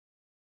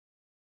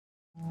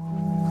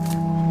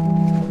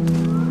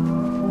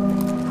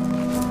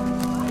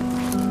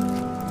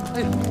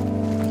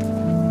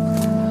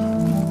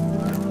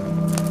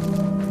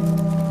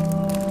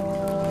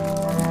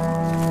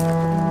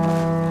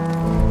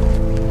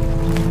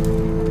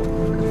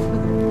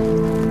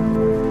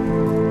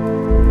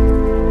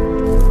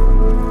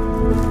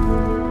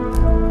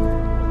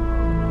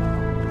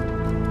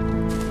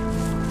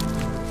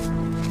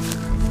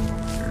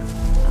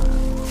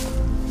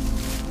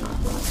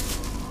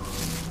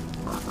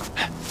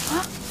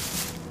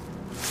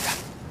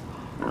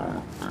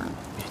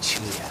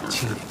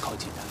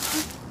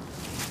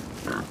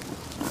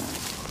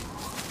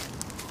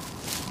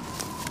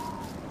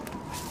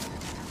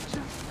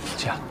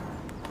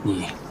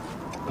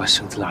把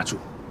绳子拉住，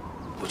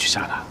我去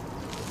杀他。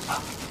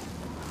啊！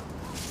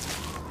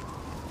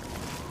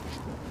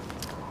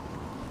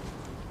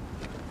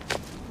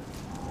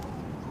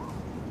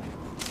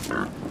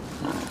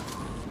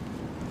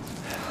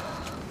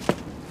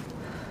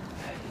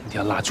一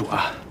定要拉住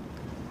啊！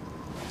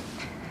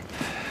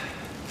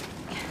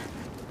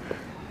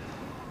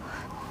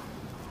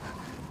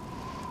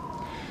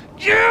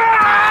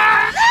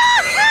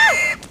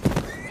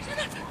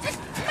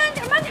 慢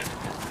点！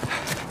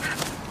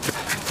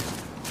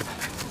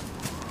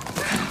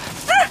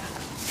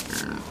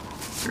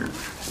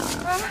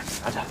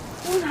拿着，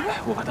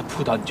我把它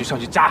扑倒，你就上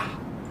去扎。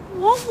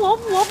我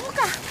不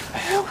敢。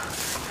哎呀，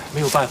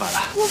没有办法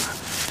了，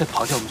再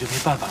跑掉我们就没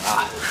办法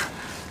了。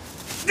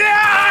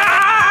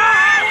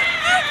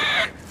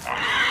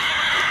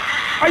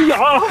哎呀！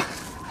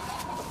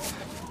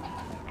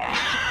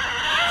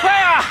快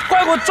啊！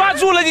快给我抓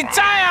住了，你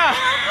扎呀！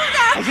不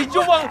敢。哎呀，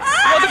就往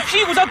我的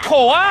屁股上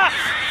捅啊！来，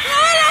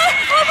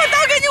我把刀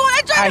给你，我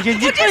来拽。哎呀，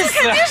你笨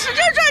死！你使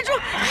劲拽住！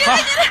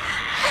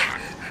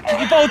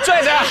你帮我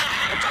拽着。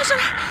 就是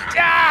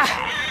呀！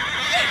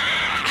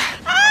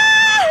啊！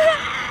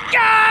呀！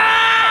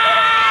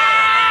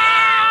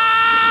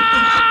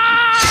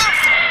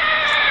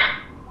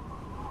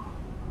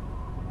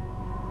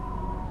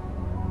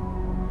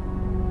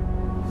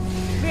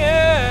烈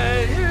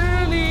日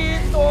里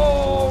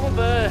东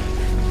奔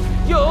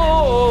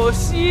又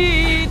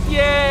西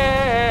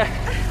天，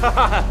哈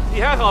哈，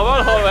你还好吗，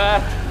老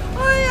文？我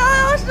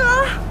摇手，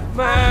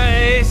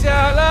埋下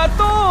了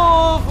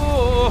豆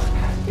腐。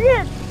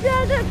 人家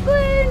的闺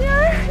女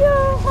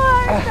有花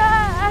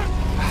戴，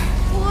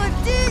我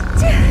的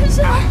肩上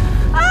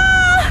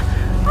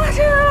真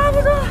的拉不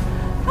动了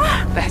啊！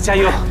来，加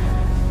油！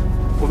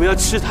我们要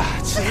吃它，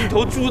吃一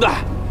头猪的。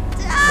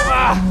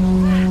啊！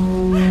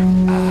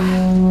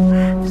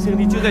胜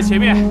利就在前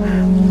面。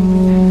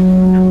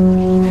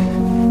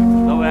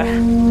老文，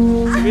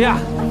怎么样？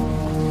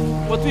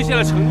我兑现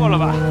了承诺了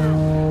吧？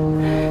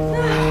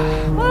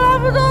我拉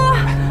不动了。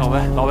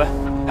老文，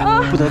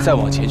不能再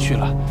往前去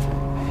了。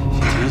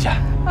 停一下！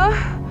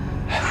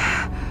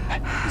哎，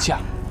这样，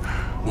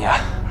你啊，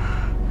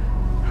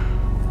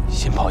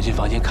先跑进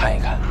房间看一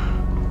看，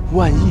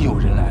万一有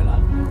人来了，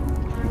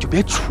你就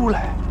别出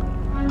来。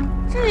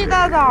这一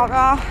大早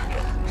的，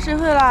谁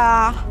会来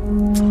啊？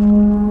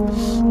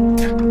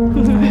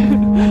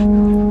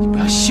你不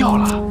要笑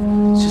了，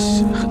这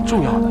是很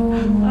重要的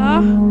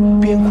啊！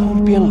边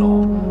框边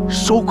搂，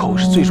收口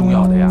是最重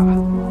要的呀。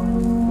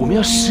我们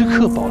要时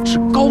刻保持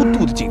高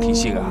度的警惕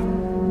性啊！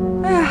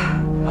哎呀！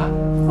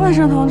 万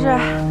生同志，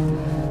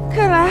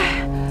看来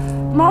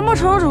毛毛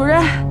虫主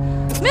任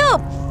没有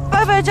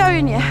白白教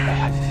育你，哎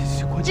呀，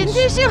警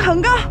惕性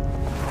很高。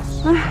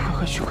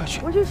快去！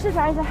我去视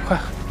察一下。快！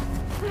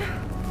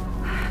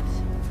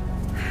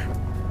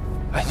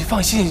哎，你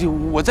放心，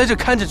我在这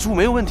看着猪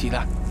没有问题的。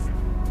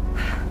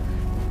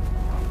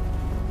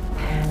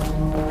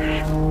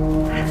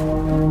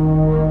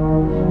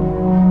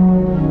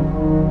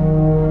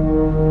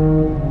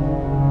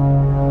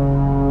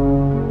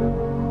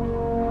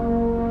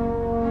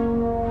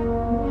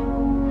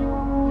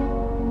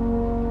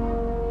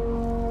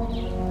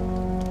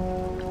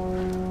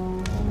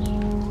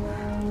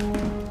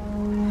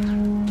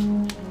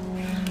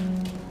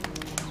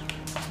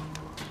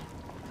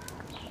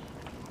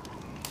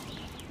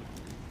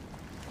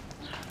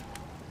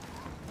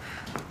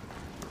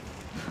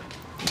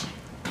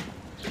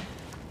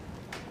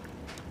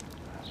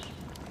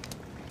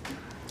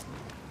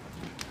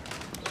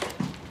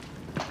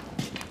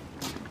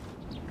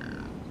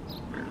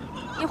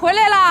你回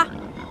来啦？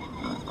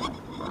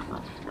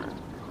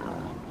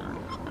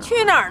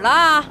去哪儿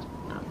了？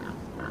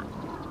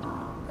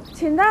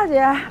秦大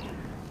姐，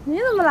你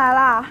怎么来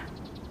了？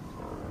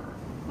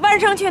万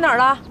生去哪儿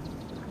了？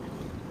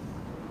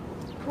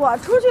我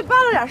出去办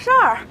了点事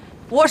儿。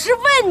我是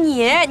问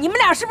你，你们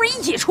俩是不是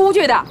一起出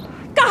去的？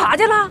干啥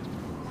去了？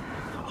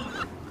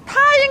他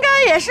应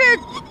该也是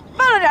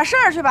办了点事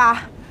儿去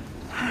吧？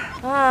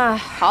啊，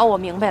好，我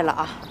明白了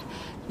啊。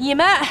你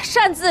们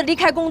擅自离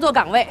开工作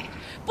岗位，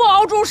不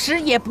熬猪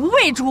食，也不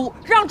喂猪，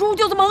让猪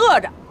就这么饿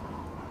着，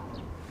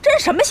这是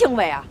什么行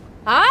为啊？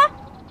啊，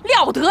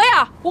了得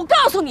呀！我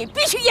告诉你，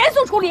必须严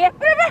肃处理。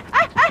不是，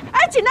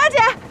哎，锦大姐，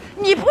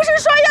你不是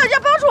说要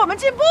帮助我们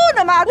进步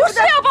的吗？我是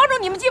要帮助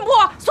你们进步，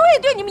所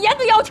以对你们严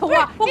格要求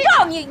啊！我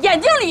告诉你，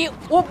眼睛里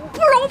我不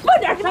容分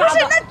点沙子。不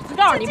是，我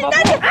告诉你，锦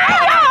大姐，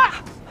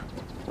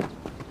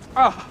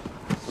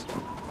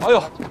哎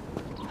呦，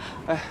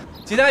哎，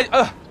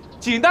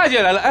景大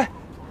姐来了，哎，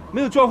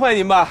没有撞坏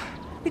您吧？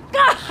你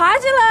干啥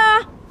去了？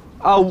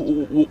啊，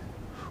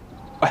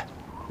哎，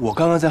我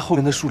刚刚在后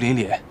面的树林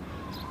里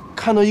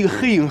看到一个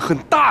黑影，很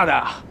大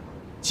的，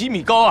几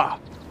米高啊，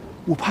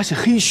我怕是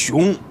黑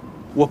熊，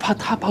我怕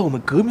它把我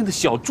们革命的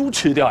小猪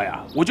吃掉呀，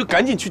我就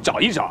赶紧去找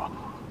一找。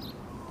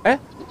哎，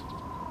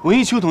文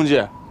一秋同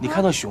志，你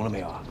看到熊了没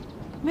有啊？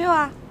没有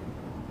啊。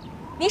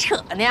你扯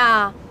呢？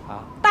啊，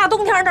大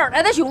冬天哪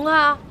来的熊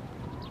啊？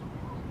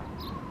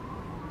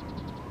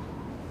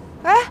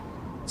哎，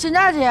锦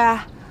大姐，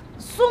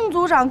宋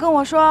组长跟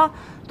我说，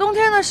冬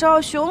天的时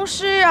候熊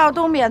是要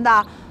冬眠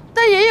的，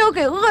但也有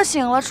给饿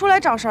醒了出来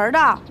找食儿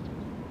的。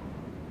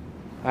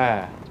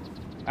哎，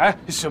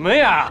什么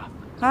呀？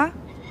啊？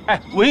哎，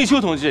文艺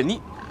秋同志，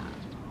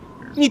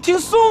你听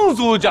宋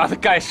组长的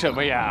干什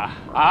么呀？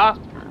啊，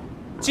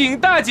景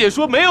大姐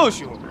说没有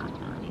熊，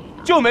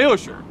就没有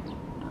熊，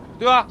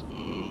对吧？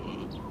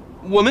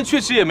我们确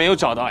实也没有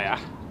找到呀。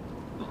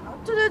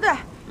对，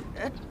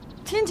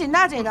听景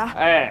大姐的。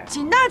哎，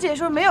景大姐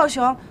说没有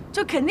熊，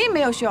就肯定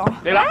没有熊。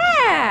对了，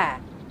哎，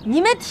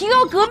你们提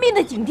高革命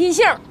的警惕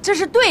性，这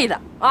是对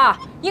的啊，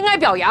应该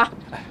表扬。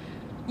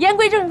言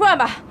归正传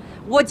吧，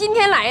我今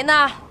天来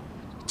呢，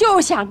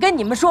就想跟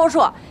你们说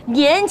说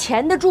年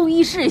前的注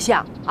意事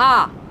项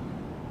啊。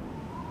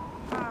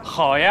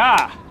好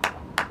呀。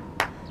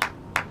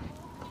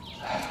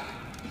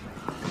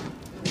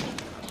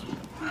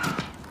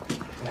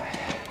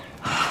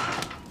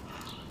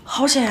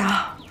好险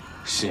啊！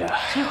是啊。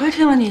谁回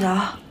听了你的？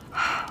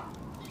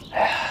哎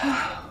呀，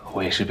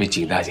我也是被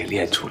景大姐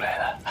练出来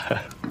的。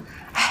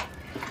哎，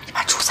你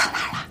把猪藏哪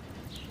儿了？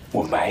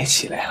我埋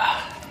起来了。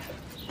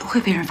不会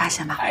被人发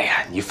现吧？哎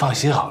呀，你放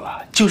心好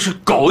了，就是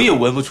狗也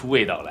闻不出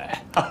味道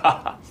来。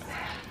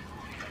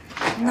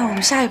那我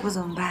们下一步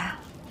怎么办？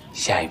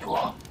下一步，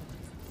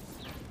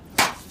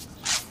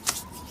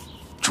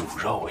煮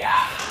肉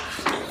呀。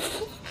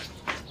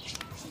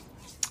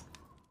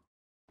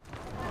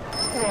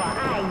我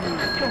爱你，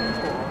中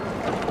国！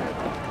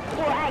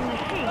我爱你，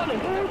世界屋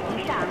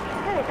脊上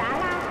布达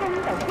拉宫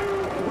的巍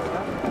峨，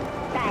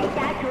百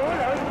家竹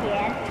楼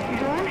前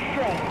如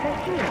水的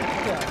月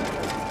色，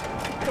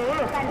吐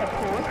鲁番的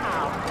葡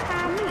萄，哈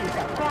密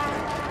的瓜，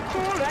呼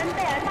伦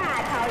贝尔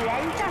大草原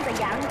上的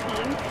羊群，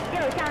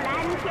就像蓝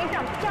天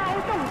上飘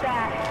动的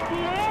洁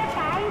白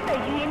的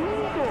云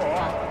朵。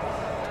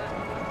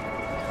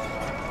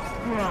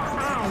我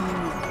爱你，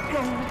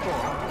中国！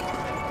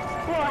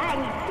我爱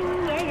你青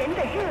年人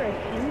的热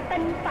情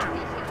奔放，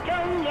中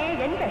年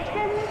人的深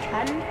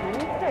沉不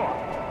惑，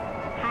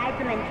孩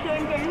子们天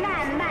真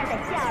烂漫的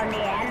笑脸，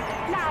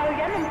老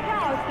人们跳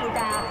起的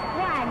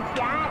万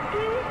家迪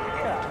斯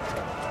科。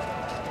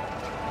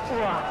我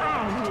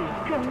爱你，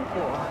中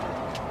国！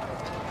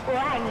我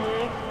爱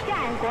你战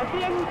国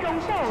编中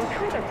奏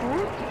出的古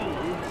曲，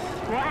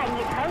我爱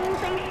你腾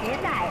飞时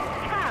代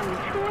唱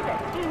出的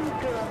新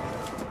歌。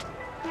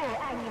我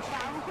爱你黄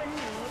昏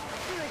里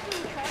紫禁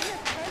城的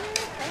层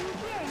层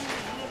殿宇，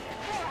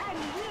我爱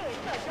你夜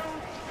色中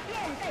现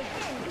代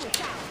建筑上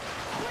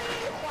辉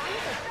煌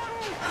的灯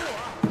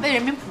火。为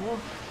人民服务，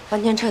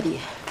完全彻底。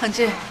同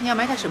志，你要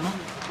买点什么？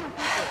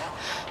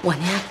我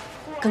呢，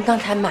跟刚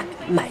才买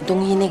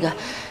东西那个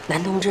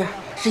男同志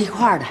是一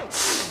块儿的。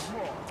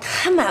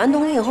他买完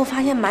东西以后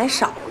发现买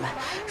少了，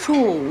说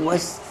我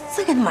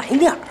再给他买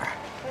点儿。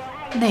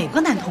哪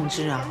个男同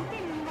志啊？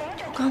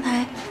就刚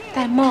才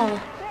戴帽子、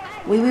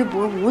围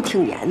脖捂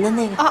挺严的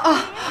那个。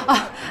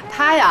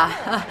他呀，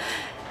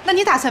那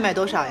你打算买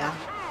多少呀？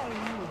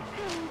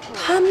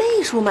他没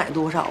说买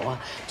多少啊，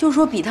就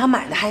说比他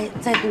买的还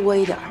再多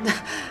一点。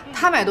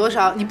他买多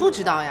少你不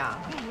知道呀？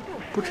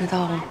不知道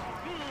啊。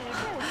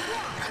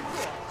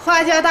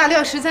花椒大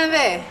料13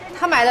味，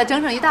他买了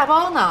整整一大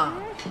包呢。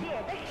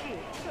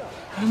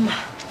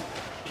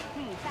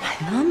买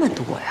那么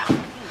多呀？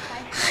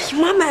哎呀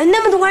妈，买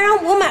那么多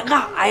让我买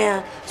干啥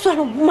呀？算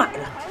了，我不买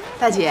了。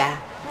大姐，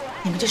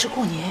你们这是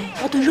过年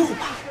要炖肉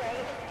吧？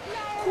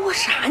过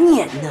啥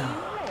年呢？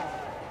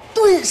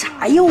炖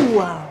啥肉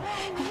啊？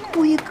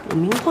过一革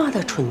命化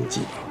的春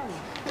节，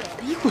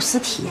得有丝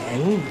甜。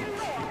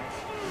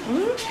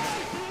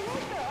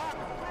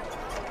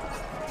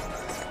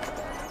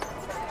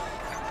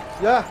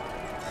呀，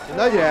景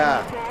大姐，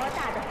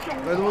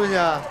买东西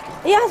啊？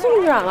哎呀，宋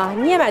组长啊，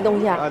你也买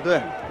东西啊？啊，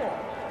对，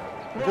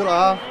我去了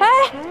啊。哎，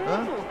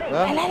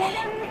来，来，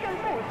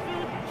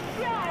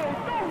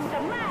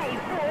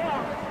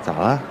咋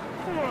了？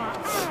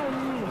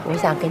我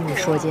想跟你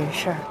说件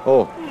事儿。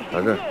哦，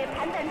啥事？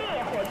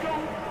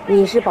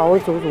你是保卫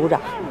组组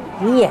长，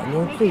你眼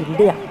睛最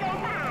亮，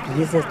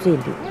鼻子最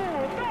灵。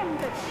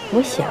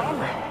我想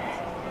啊，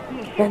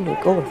让你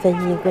给我分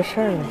析个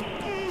事儿呢。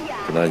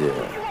景大姐，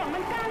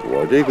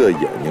我这个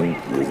眼睛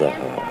鼻子啊，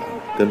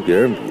跟别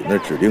人比那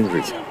指定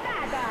是强，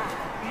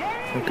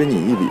那跟你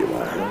一比吧，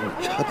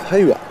差太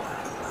远了。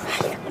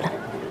行了，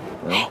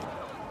哎，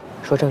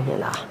说正经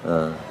的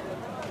啊。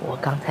我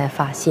刚才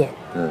发现，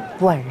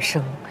万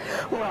生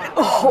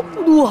好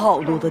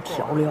多的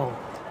调料，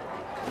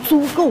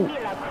足够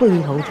炖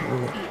一头猪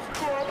呢。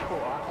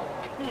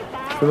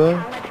是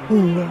吗？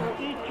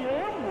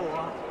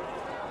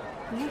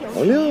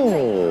调料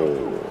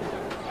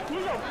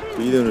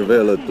不一定是为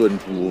了炖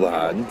猪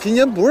吧？你今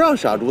年不让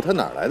杀猪，他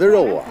哪来的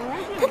肉啊？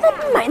他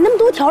买那么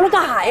多调料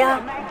干啥呀？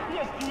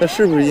那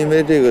是不是因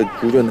为这个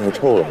猪圈太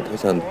臭了，他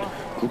想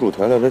煮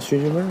调料来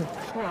熏味儿？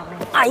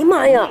哎呀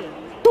妈呀，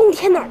冬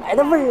天哪来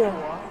的味儿啊？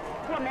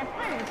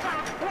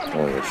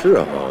哦，也是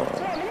哈，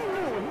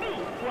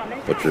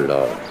我知道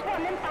了，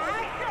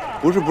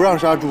不是不让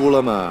杀猪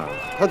了吗？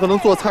他可能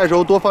做菜时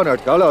候多放点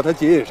调料，他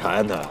解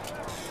馋他，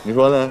你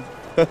说呢？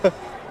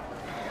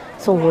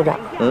宋组长，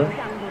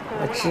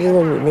我知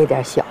道你那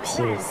点小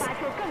心思，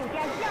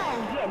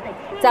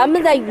咱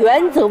们在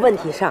原则问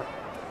题上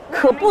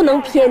可不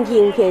能偏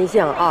听偏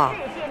向啊，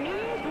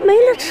没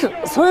了尺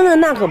寸了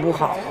那可不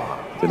好啊。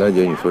简大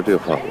姐，你说这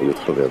话我就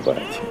特别不爱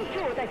听。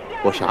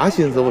我啥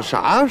心思？我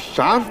啥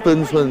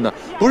分寸呢？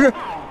不是，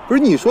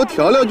你说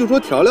调料就说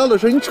调料的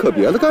事，你扯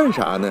别的干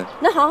啥呢？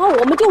那好，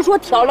我们就说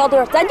调料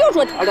的事，咱就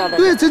说调料的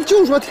事。对，咱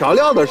就说调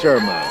料的事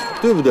嘛，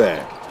对不对？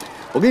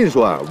我跟你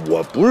说啊，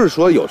我不是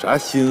说有啥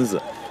心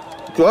思，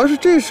主要是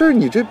这事儿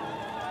你这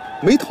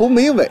没头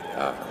没尾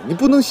啊，你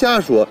不能瞎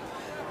说，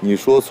你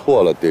说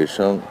错了得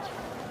伤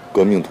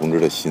革命同志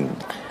的心，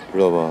知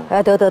道吧？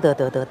哎，得，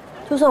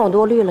就算我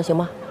多虑了，行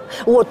吗？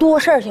我多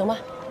事儿，行吗？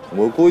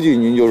我估计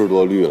您就是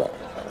多虑了。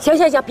行，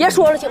别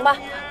说了，行吧？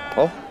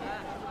好。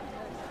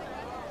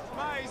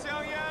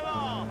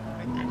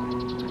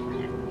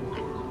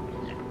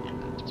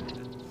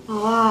宝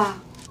啊，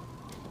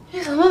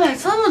你怎么买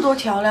这么多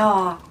调料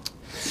啊？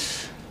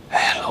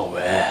哎，老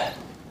文，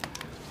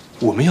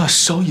我们要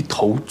烧一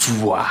头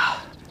猪啊，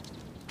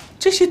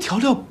这些调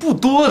料不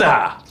多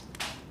的。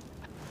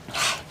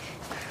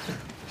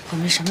我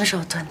们什么时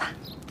候炖呢？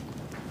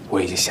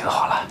我已经想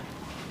好了，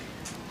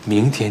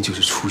明天就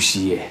是除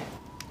夕夜，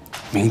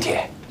明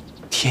天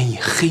天一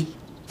黑，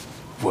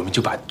我们就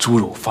把猪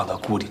肉放到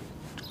锅里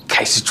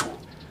开始煮，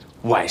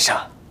晚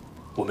上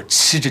我们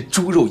吃着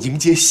猪肉迎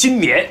接新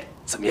年，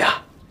怎么样？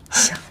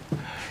行，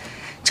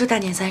就大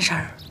年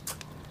30，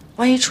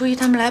万一初一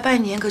他们来拜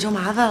年，可就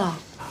麻烦了。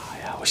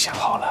哎呀，我想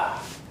好了，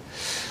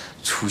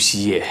除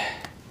夕夜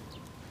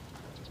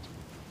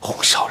红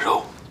烧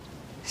肉，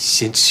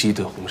先吃一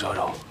顿红烧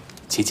肉，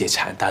解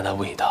馋，搭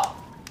味道。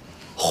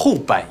后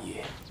半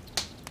夜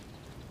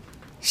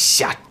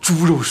下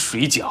猪肉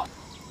水饺，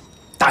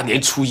大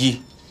年初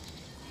一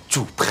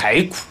煮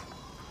排骨，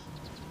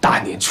大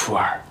年初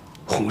2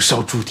红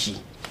烧猪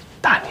蹄，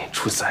大年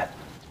初3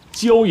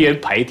椒盐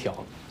排条，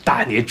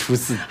大年初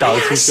4当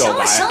出小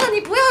白。行了，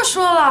你不要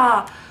说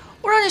了，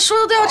我让你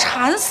说的都要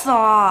馋死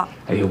了。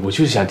哎呦，我就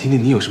是想听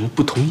听你有什么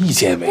不同意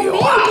见没有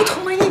啊？我没有不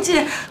同的意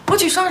见，我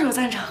举双手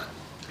赞成。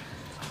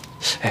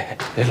哎，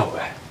老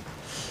文，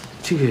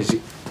这，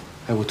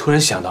哎，我突然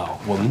想到，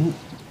我们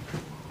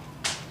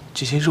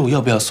这些肉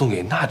要不要送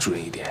给那主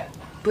任一点？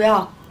不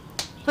要，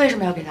为什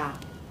么要给他？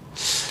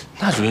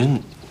那主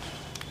任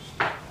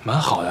蛮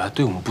好的，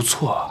对我们不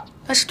错。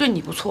那是对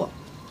你不错，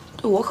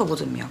对我可不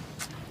怎么样。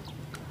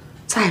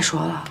再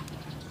说了，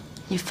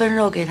你分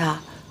肉给他，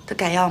他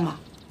敢要吗？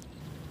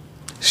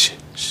是。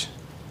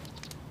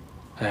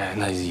哎，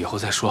那以后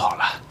再说好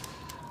了。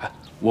哎，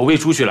我喂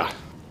猪去了。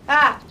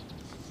哎，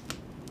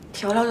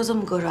调料就这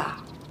么搁着啊？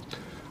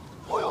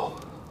哦呦，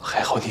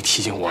还好你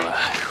提醒我了，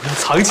要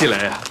藏起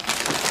来呀。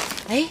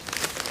哎，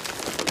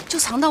就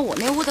藏到我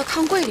那屋的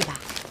炕柜里吧。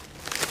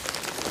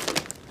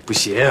不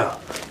行，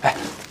哎，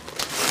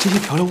这些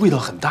调料味道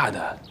很大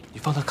的，你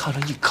放到炕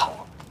上一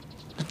烤，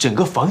整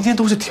个房间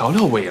都是调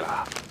料味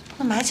了。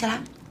那埋起来。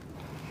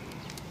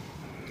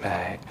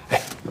哎，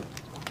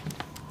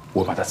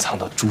我把它藏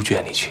到猪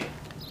圈里去，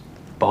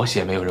保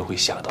险没有人会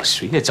想到，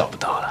谁也找不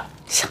到了。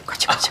行，快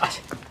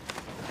去。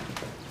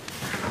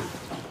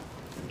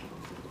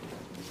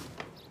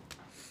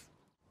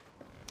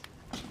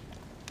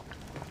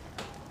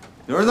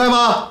有人在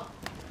吗？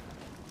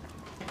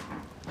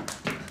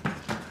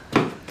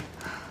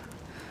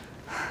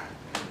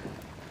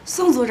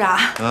宋组长。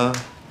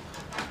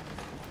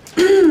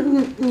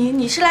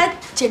你是来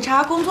检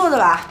查工作的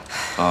吧？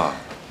啊，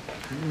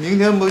明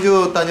天不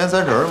就大年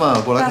30吗？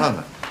过来看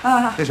看。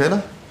啊。那谁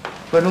呢？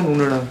万成同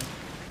志呢？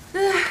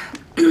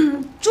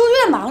猪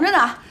圈忙着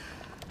呢。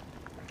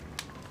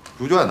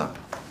猪圈呢？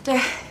对。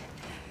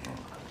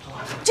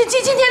今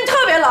天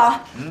特别冷，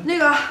那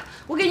个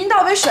我给您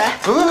倒杯水，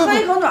喝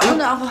一口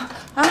暖和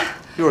啊。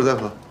一会儿再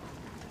喝。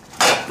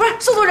不是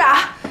宋组长，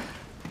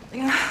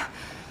那个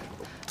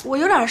我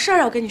有点事儿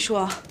要跟你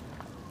说。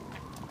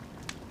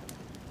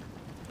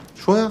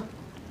说呀。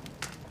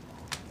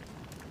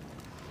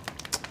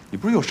你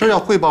不是有事要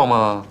汇报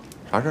吗？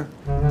啥事儿？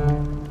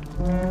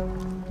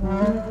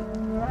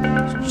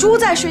猪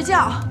在睡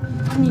觉，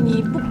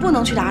你不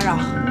能去打扰。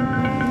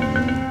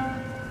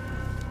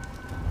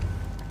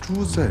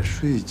猪在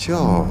睡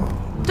觉。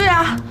对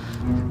啊，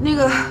那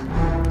个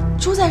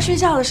猪在睡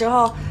觉的时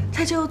候，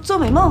它就做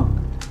美梦，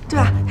对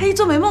吧？它一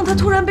做美梦，它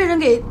突然被人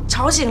给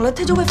吵醒了，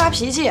它就会发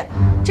脾气，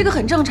这个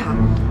很正常。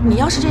你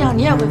要是这样，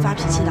你也会发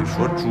脾气的。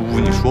说猪，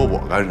你说我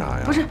干啥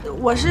呀？不是，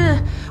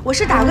我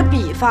是打个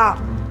比方，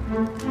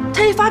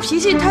它一发脾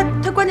气，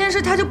它关键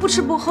是它就不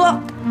吃不喝，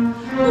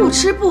不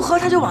吃不喝，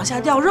它就往下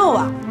掉肉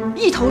啊。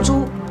一头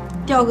猪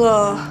掉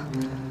个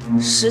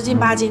10斤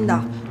8斤的，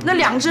那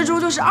2只猪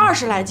就是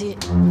20来斤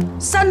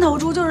，3头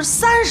猪就是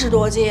30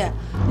多斤。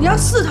你要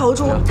4头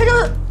猪，它就……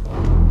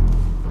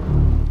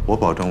我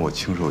保证我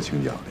轻手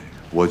轻脚的，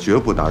我绝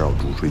不打扰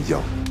猪睡觉，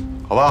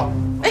好不好？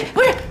哎，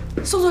不是，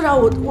宋组长，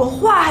我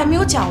话还没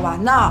有讲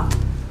完呢。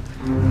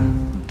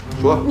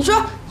说。你说，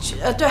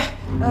对，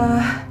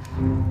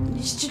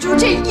就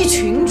这一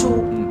群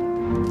猪，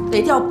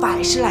得掉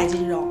110来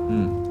斤肉。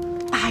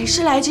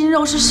100来斤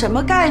肉是什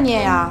么概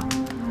念呀？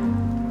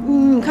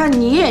你看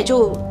你也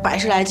就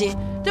100来斤，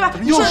对吧？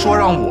又说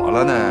让我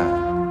了呢。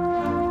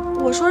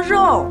我说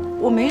肉，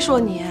我没说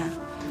你。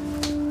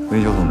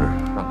文秋同志，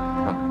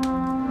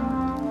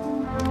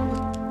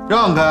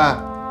让开，让开。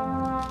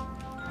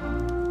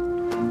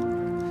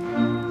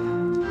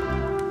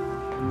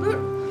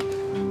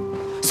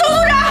宋组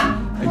长！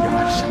哎呀，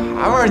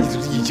啥玩意儿？你这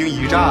一惊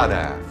一乍的。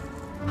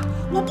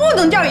我不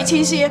能掉以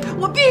轻心，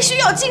我必须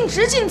要尽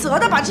职尽责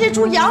的把这些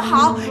猪养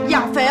好、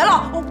养肥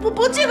了。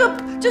我这个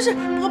就是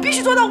我必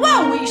须做到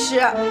万无一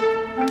失。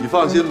你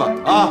放心吧，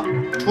啊，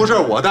出事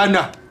我担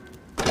着。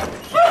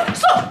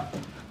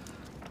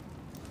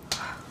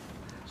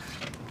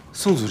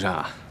宋组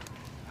长，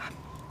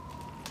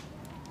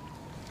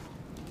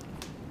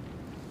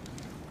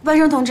万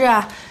生同志，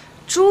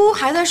猪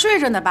还在睡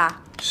着呢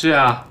吧？是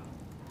啊。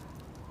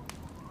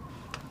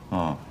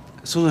哦，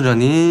宋组长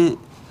您，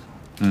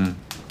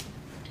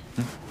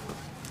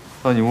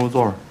到你屋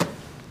坐会儿。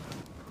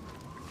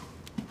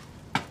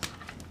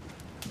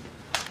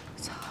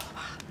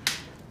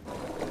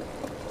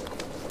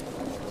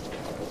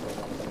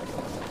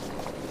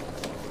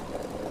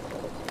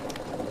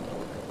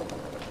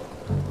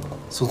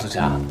宋组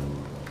长，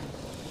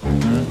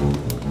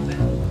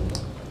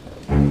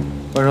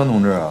万生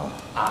同志啊，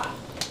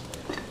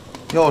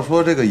要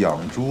说这个养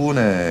猪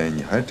呢，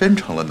你还真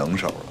成了能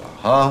手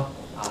了啊！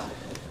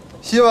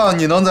希望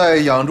你能在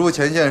养猪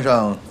前线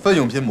上奋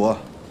勇拼搏，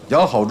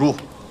养好猪，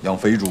养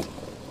肥猪。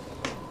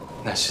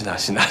那是。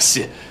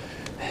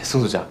哎，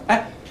宋组长，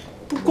哎，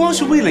不光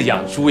是为了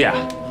养猪呀，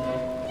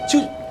就，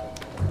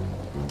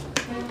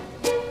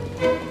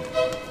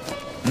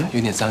有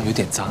点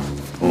脏。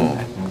哦。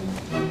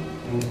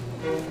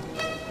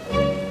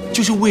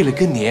就是为了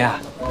跟您啊，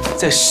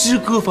在诗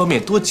歌方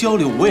面多交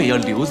流，我也要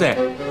留在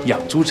养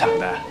猪场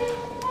的。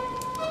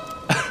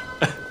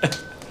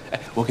哎，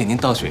我给您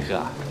倒水喝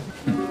啊。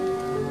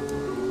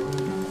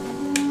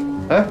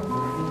哎，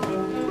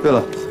对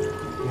了，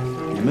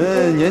你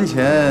们年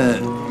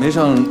前没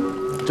上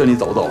这里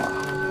走走啊？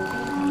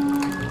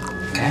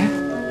哎，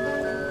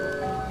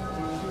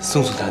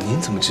宋组长，您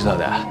怎么知道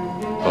的？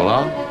走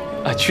了？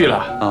啊，去了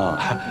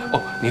啊。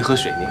哦，您喝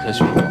水。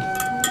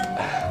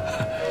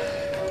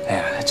哎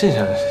呀，镇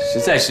上实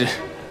在是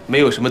没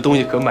有什么东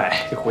西可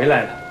买，就回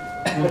来了。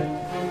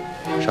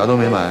啥都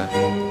没买？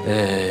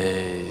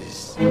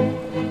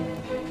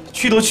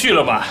去都去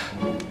了吧，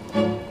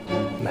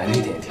买了一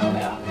点调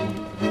料。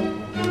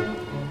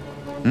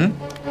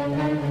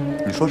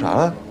你说啥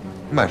了？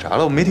你买啥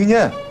了？我没听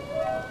见。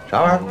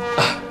啥玩意儿？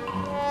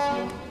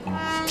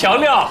调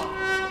料。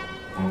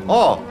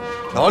哦，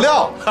调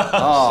料。是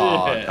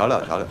调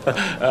料。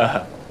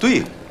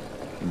对，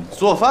你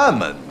做饭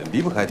嘛，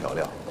离不开调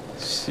料。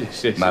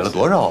是。买了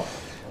多少啊？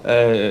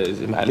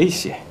买了一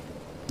些。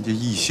这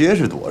一些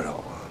是多少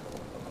啊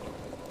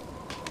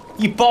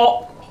？1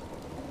包。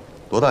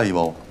多大一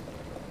包？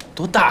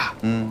多大？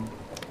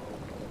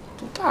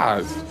多大？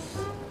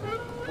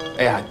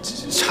哎呀，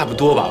差不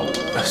多吧。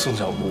宋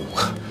长武，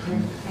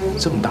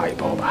这么大一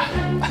包吧？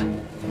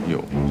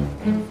有，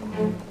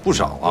不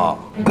少啊。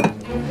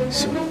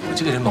是我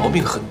这个人毛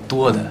病很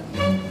多的，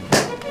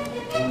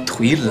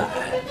腿懒。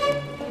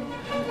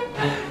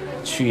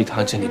去一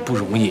趟这里不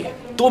容易，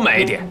多买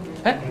一点。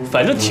哎，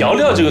反正调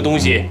料这个东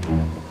西，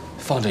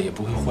放着也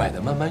不会坏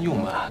的，慢慢用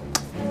嘛。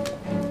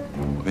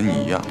我跟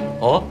你一样。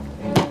哦。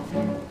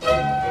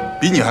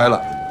比你还懒。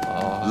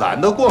懒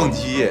得逛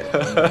街。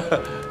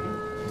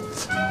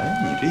哎，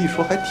你这一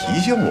说还提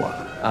醒我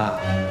了啊！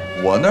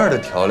我那儿的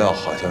调料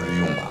好像是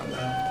用完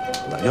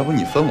了，要不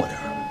你分我点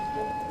儿，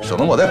省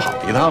得我再跑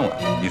一趟了。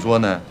你说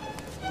呢？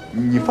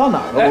你放哪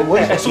儿了？我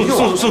宋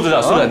组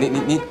长，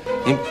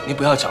您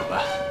不要找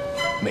了，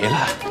没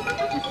了。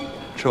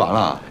吃完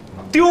了？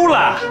丢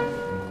了。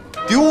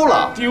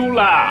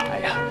哎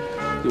呀，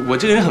我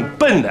这个人很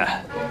笨的，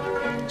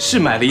是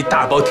买了一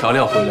大包调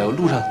料回来，我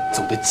路上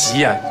走得急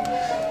呀，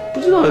不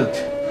知道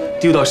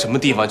丢到什么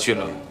地方去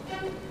了。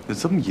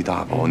这么一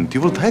大包，你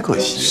丢了太可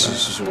惜了。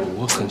是，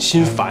我很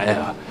心烦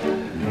呀。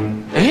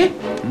哎，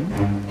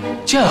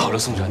这样好了，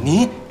宋长，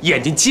您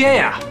眼睛尖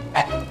呀。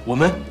哎，我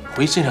们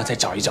回镇上再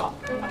找一找，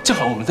正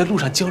好我们在路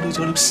上交流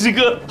诗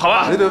歌，好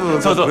吧？对，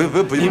走，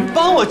不，您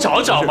帮我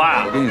找找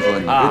吧。我跟你说，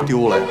你别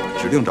丢了呀，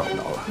指定找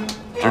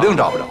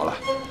不着了。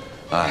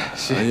哎，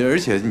是，而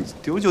且你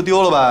丢就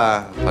丢了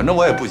呗，反正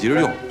我也不急着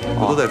用，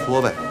回头再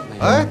说呗。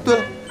哎，对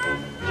了，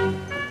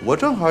我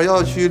正好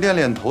要去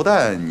练投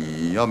弹，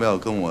你要不要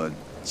跟我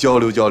交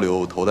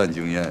流投弹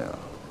经验呀？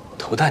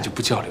投弹就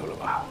不交流了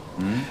吧？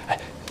哎，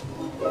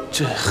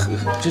这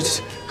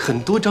很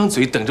多张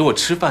嘴等着我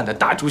吃饭的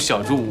大猪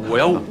小猪，我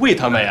要喂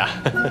他们呀。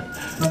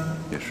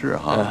也是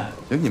哈。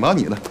行，你忙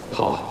你的。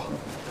好。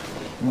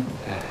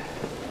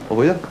我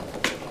回去了。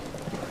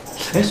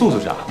哎，宋组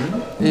长，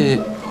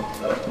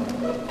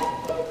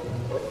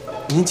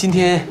您今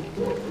天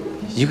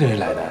一个人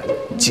来的？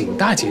景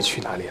大姐去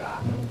哪里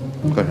了？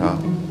干啥？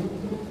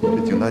这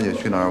景大姐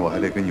去哪儿？我还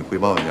得跟你汇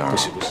报一下。不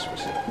是，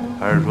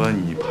还是说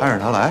你盼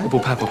着她来？不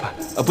盼，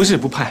不是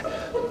不盼，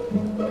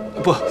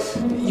不，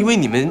因为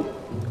你们，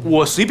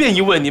我随便一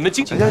问，你们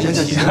经常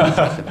行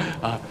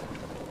啊，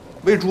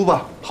喂猪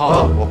吧。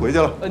好，我回去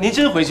了。您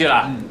真回去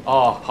了？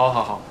哦，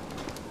好。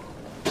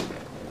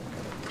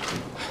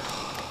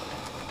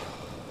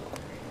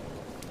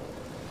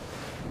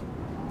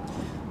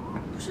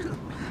不是，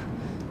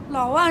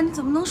老万，你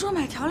怎么能说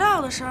买调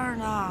料的事儿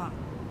呢？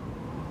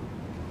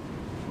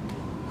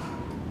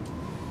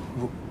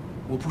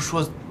我不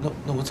说，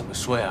那我怎么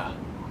说呀？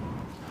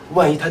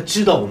万一他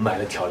知道我们买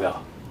了调料，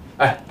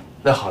哎，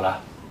那好了，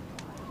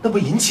那不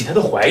引起他的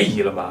怀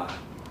疑了吗？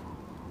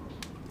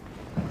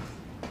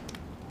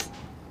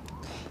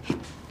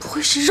不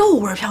会是肉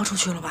味飘出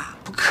去了吧？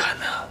不可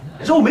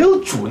能，肉没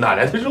有煮，哪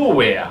来的肉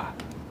味啊？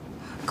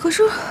可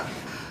是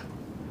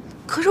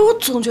我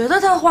总觉得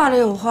他话里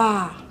有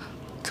话，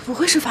他不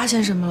会是发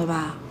现什么了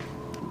吧？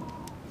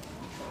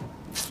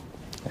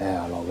哎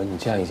呀，老文，你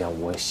这样一讲，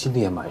我心里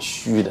也蛮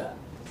虚的。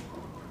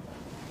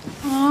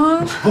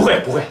啊！不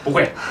会，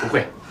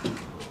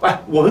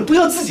哎，我们不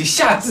要自己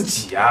吓自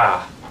己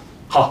啊！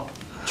好，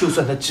就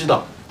算他知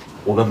道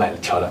我们买了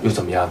调料，又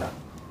怎么样呢？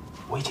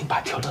我已经把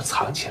调料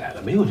藏起来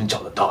了，没有人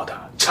找得到的，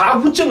查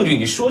无证据，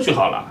你说就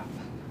好了。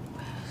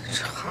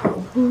查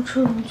无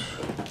证据。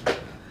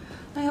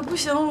哎呀，不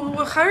行，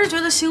我还是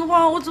觉得心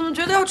慌，我怎么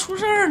觉得要出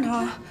事儿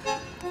呢？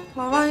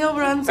老万，要不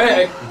然咱……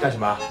哎，你干什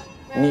么？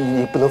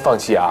你不能放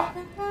弃啊！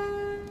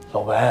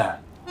老文，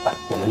哎，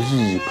我们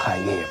日盼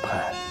夜盼。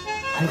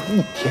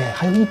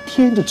还有一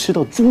天就吃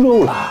到猪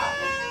肉了，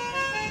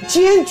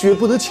坚决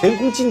不能前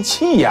功尽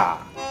弃呀！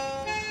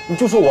你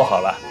就说我好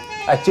了，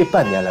哎，这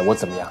半年来我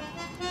怎么样？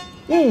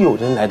一有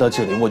人来到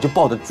这里，我就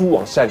抱着猪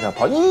往山上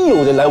跑；一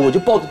有人来，我就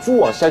抱着猪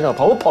往山上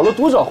跑。我跑了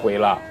多少回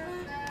了？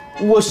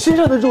我身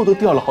上的肉都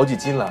掉了好几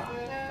斤了。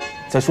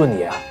再说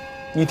你啊，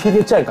你天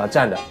天站岗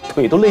站着，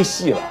腿都累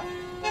细了。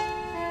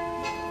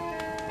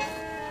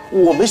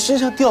我们身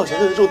上掉下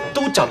来的肉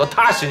都长到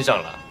他身上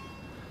了。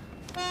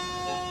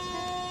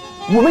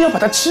我们要把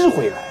它吃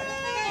回来。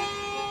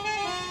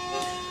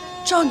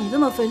照你这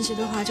么分析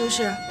的话，就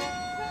是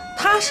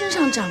他身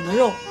上长的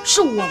肉是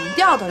我们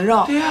掉的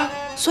肉，对呀，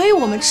所以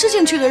我们吃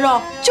进去的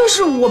肉就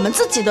是我们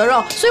自己的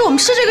肉，所以我们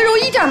吃这个肉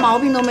一点毛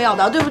病都没有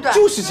的，对不对？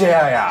就是这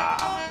样呀，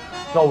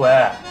老文。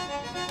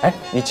哎，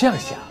你这样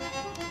想，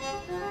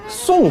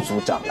宋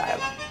组长来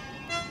了，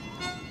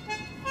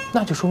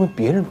那就说明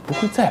别人不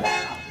会再来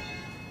了。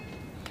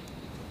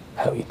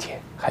还有一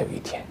天。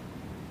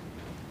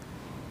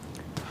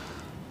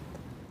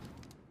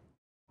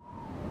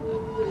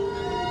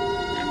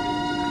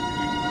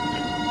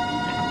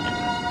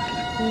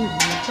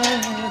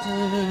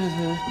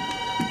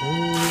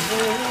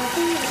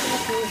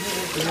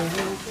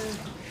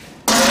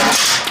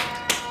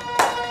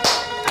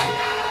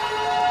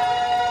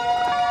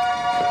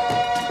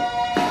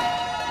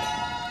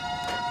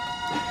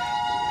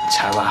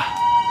馋吧，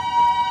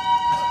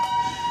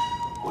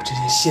我真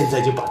想现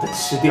在就把它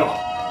吃掉。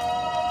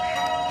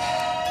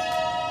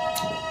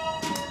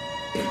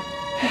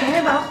你赶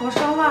紧把火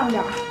烧旺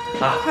点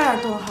啊，快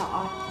点炖好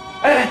啊！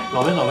哎，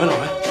老文，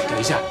等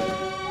一下，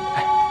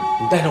哎，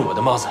你戴上我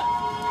的帽子。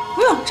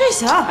不用，这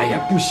行。哎呀，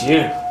不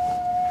行，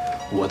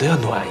我的要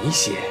暖一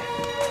些。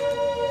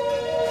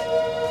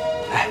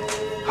哎，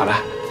好了，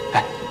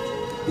哎，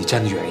你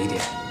站得远一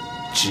点，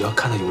只要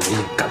看到有人影，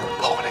赶快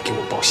跑过来给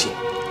我报信。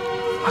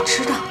我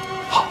知道。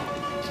好。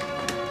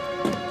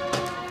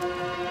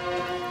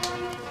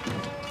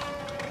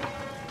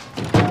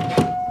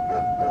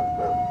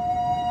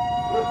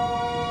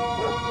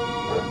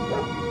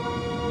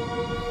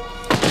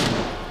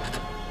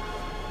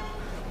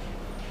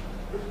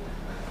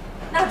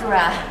那主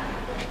任，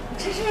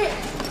这是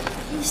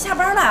你下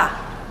班了？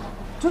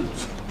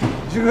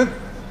这个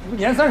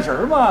年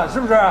30嘛，是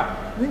不是？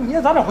你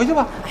也早点回去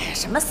吧。哎呀，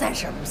什么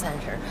30不30，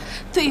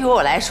对于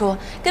我来说，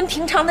跟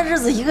平常的日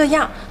子一个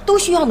样，都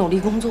需要努力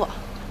工作。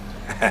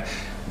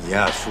你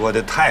呀，说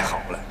的太好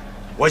了，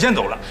我先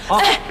走了啊。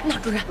哎，那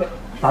主任，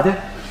咋的？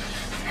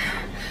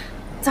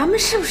咱们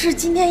是不是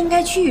今天应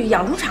该去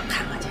养猪场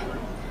看看去？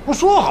不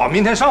说好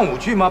明天上午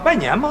去吗？拜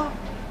年吗？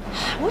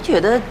我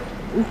觉得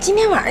今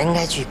天晚上应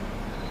该去。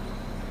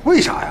为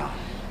啥呀？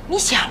你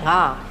想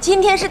啊，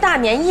今天是大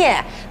年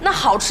夜，那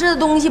好吃的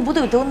东西不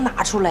得都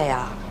拿出来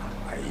呀？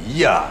哎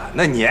呀，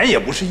那年也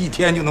不是一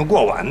天就能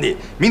过完的，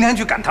明天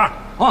去赶趟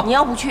啊！你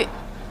要不去，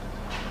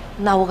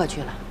那我可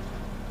去了。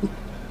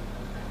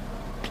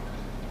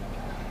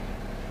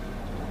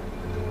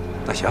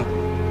那行，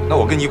那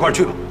我跟你一块儿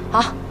去吧。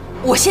好，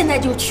我现在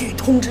就去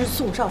通知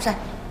宋少山。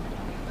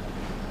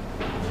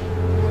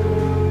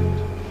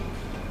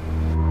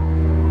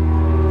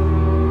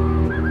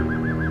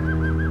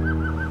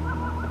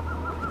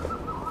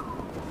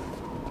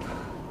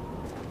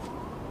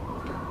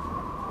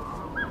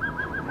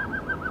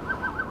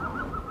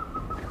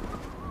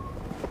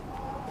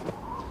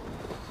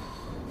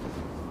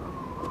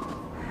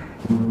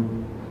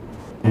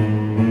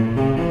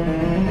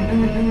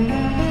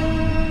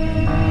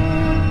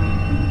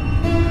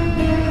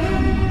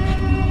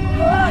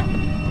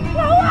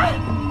老万，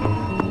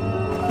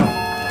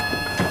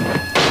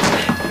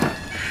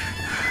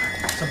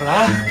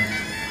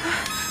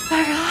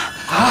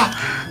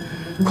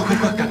快，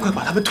赶快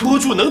把他们拖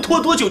住，能拖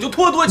多久就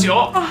拖多久。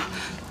啊！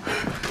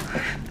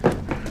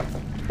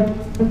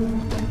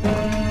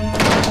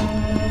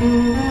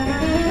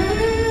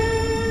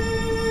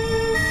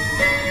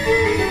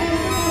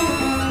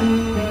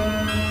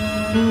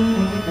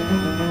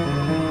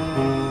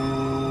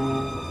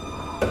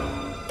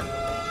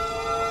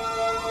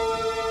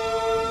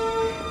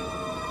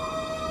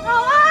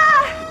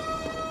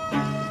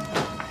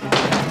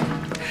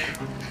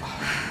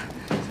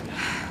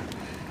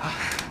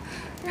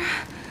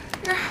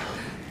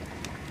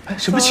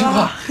什么情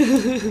况？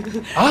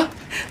啊？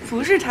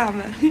不是他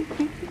们，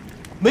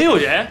没有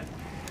人。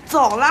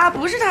走了，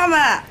不是他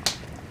们。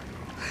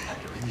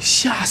你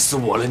吓死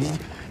我了！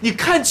你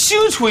看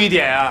清楚一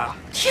点啊！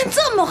天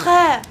这么黑，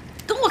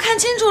等我看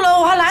清楚了，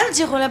我还来得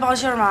及回来报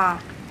信吗？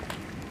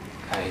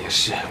哎，也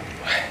是。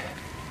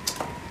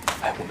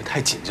哎，我们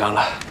太紧张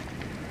了。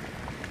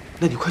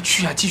那你快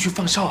去啊，继续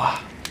放哨啊。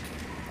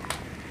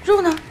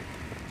肉呢？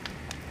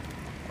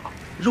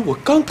肉我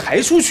刚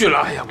抬出去了，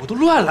哎呀，我都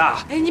乱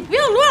了。哎，你不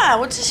要乱，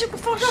我继续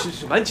放哨。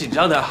是蛮紧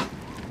张的，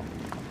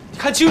你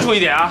看清楚一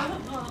点啊。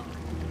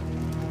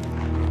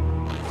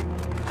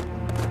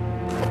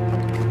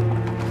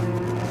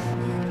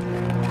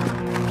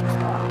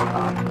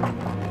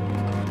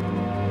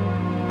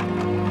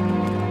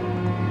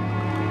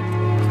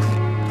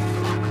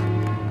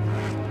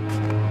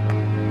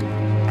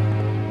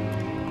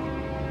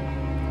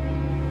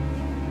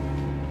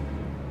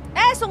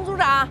哎，宋组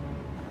长。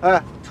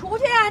哎。出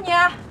去呀你！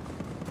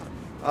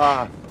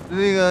啊，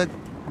那个，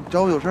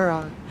找我有事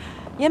啊？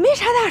也没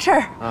啥大事儿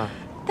啊，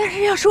但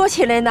是要说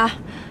起来呢，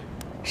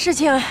事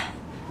情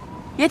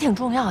也挺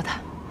重要的。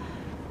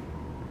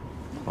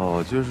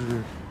哦，就是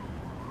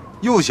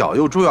又小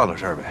又重要的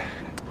事儿呗。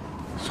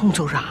宋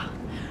组长，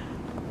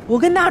我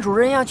跟大主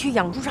任要去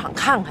养猪场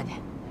看看去，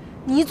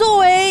你作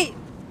为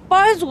保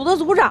安组的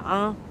组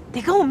长，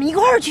得跟我们一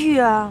块儿去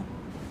啊。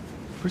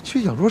不是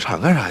去养猪场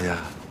干啥去？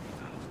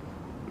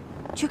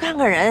去看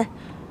看人。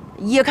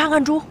也看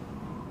看猪，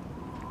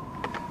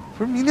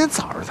不是明天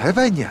早上才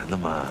拜年呢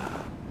吗？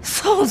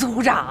宋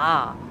组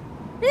长，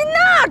人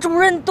那主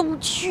任都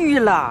去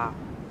了，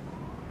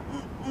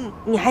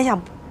你还想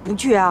不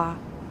去啊？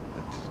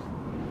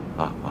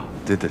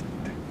对。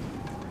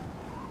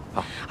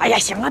啊！哎呀，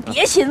行了，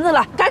别寻思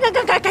了，赶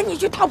紧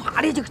去套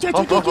爬里去，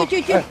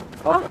去！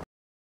啊！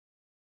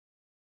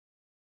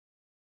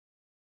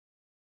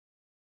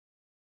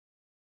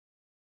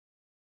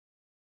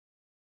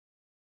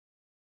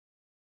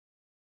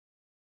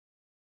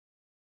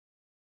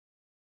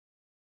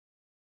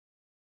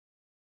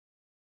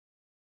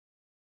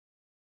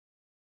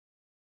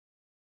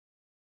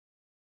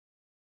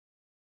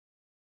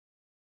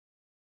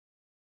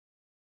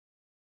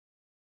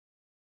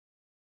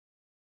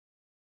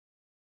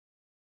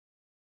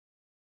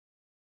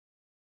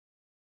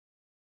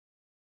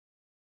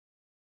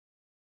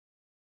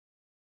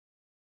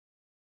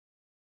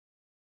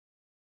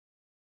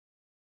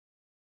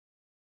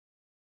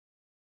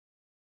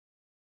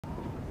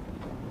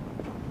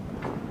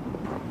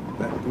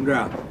同志，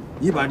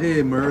你把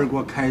这门给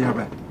我开一下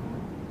呗。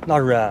那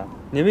主任，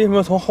你为什么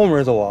要从后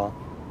门走啊？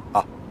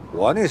啊，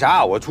我那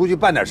啥，我出去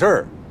办点事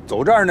儿，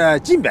走这儿呢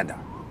近便点。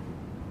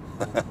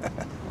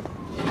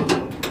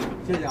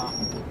谢谢啊。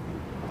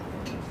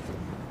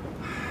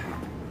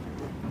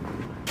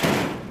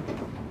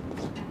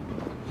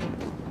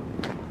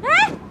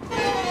哎，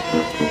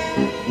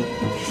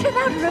是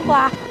那主任不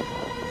啊？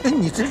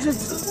你这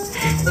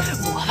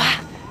我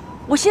吧，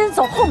我寻思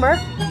走后门，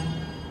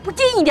不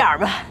近一点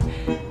吗？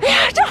哎呀，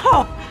正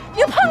好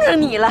又碰上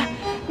你了。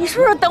你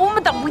说说，等我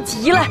们等不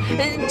及了，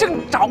正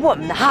找我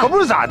们呢哈。可不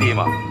是咋地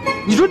嘛？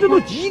你说这都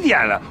几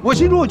点了？我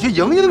寻思我去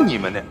迎迎你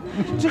们呢。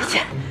这，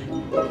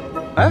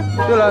哎，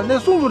对了，那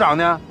宋组长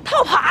呢？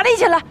套爬里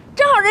去了，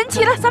正好人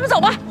齐了，咱们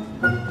走吧。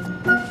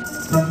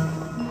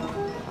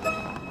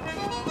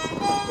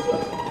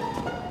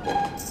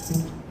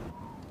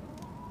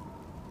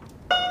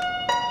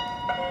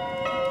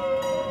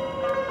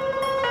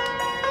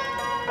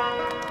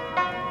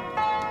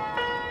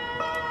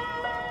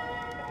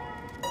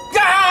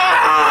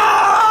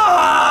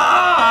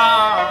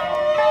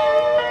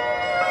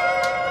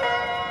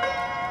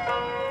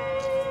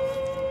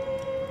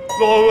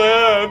各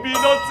位，邊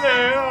度謝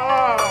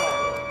啊！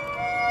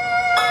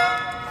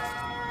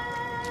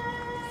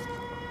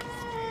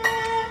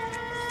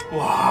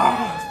哇！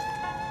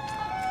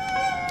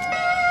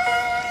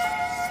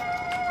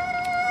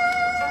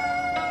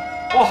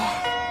哇！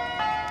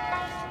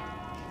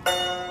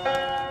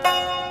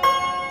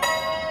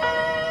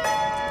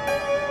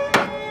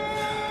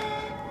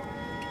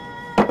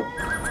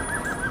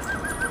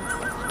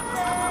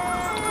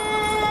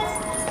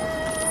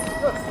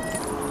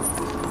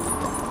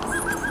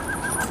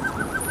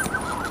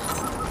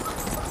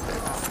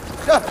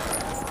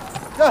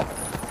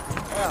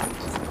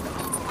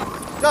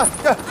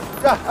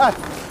这，哎，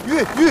鱼，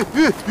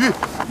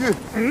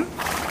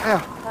哎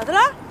呀，咋的了？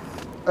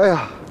哎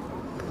呀，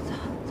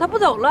咋不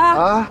走了？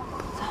啊，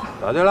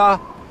咋的了？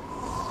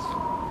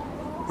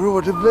不是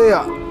我这背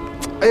啊，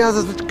哎呀，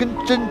这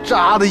跟针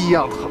扎的一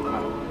样疼啊！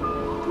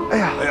哎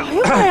呀，哎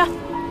呦妈呀，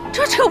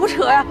这扯不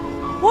扯呀？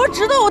我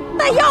知道我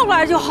带药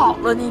来就好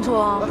了，你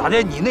说？咋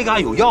的？你那嘎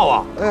有药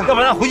啊？要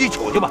不然咱回去取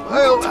去吧。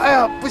哎呦，哎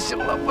呀，不行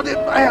了，我得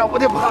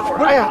趴会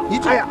儿。哎呀，你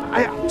哎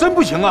呀，真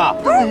不行啊！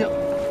不是，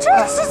这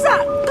是咋？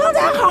刚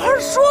才好好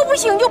说不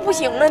行就不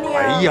行了呢？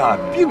哎呀，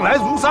病来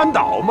如山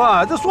倒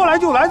嘛，这说来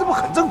就来，这不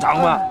很正常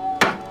吗？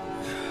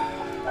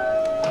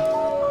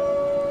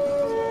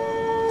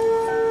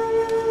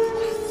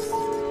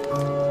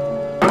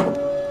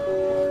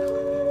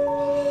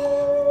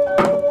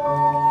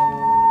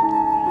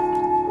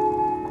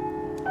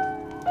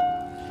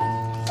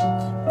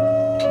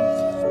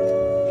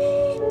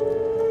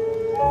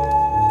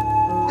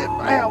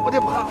哎呀，我得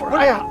趴会儿。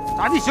哎呀，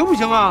咋地，行不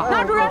行啊？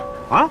那主任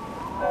啊？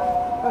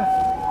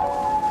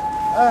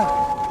哎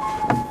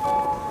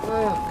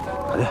呀，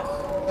咋的？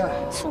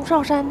宋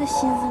少山的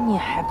心思你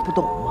还不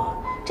懂吗？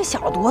这小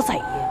子多贼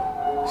呀，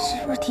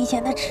是不是提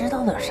前他知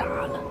道点啥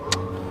了，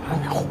还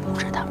在唬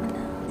着他们呢？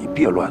你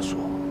别乱说，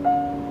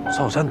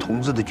少山同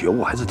志的觉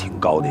悟还是挺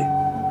高的，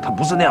他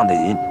不是那样的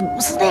人。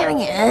不是那样人。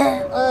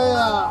哎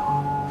呀，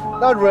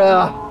那主任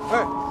啊，哎，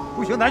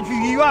不行，咱去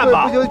医院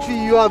吧。不行，去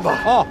医院吧。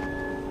哦，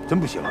真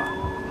不行啊？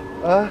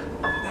啊，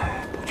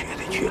哎，不去也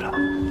得去了，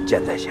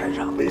箭在弦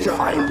上，没事，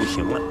发也不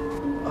行了。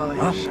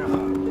也是啊，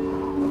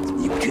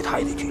你不去，他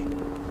也得去。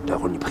待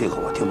会儿你配合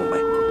我，听懂没？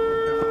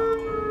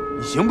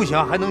你行不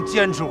行？还能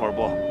坚持会儿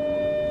不？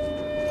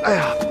哎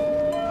呀，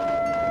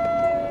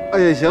哎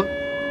呀行。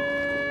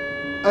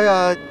哎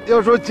呀，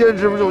要说坚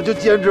持不住，我就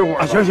坚持会儿。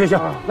啊，行，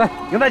来，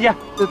邢大姐，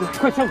对，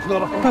快上车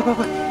吧，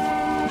快！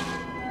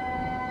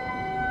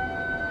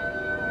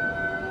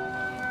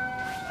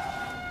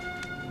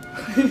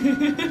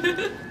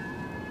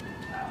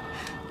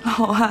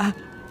老万，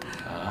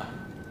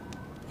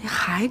你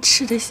还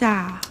吃得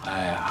下？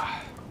哎呀，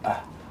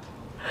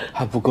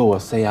还不够我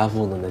塞牙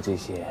缝的呢这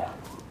些。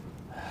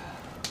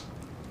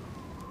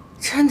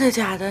真的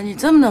假的？你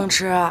这么能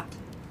吃？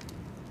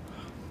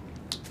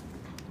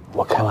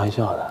我开玩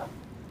笑的。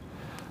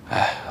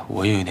哎，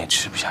我也有点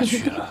吃不下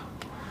去了。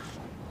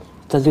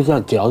但就这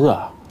样嚼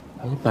着，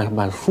还是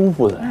蛮舒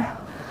服的。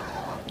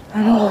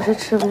反正我是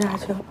吃不下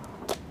去了。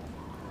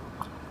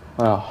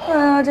哎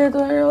呀，这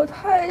顿肉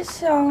太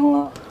香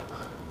了。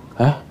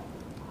哎，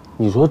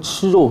你说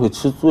吃肉会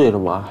吃醉了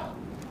吗？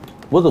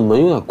我怎么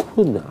有点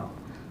困呢？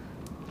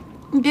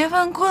你别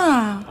犯困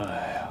啊！哎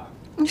呀，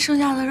你剩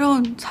下的肉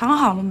你藏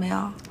好了没有？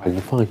你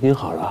放心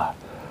好了，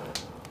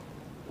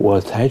我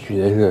采取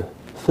的是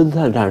分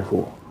散战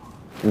术。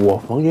我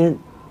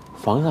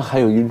房上还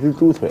有一只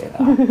猪腿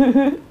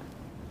呢。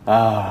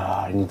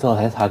啊，你灶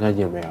台擦干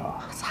净没有？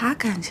擦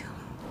干净了。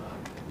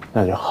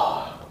那就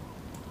好。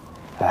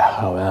哎，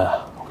老文啊，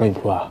我跟你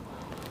说啊，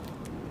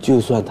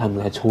就算他们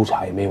来抽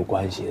查也没有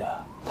关系的，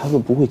他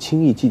们不会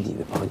轻易进你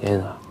的房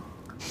间啊。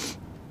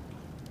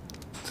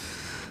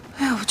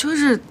哎呀，我就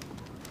是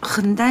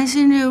很担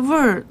心这个味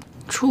儿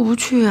出不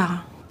去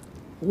啊。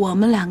我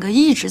们两个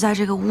一直在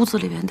这个屋子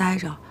里边待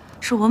着，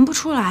是闻不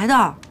出来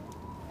的。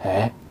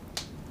哎，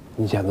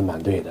你讲的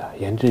蛮对的，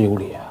言之有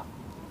理啊。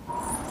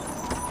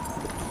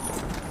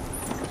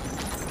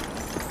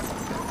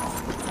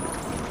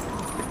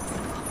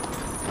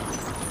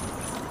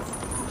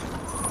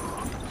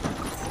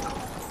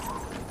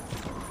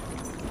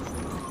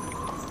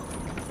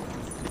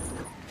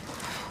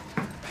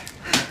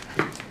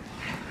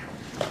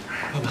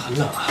外面很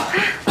冷啊。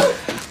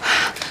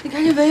你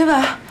赶紧闻一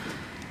闻，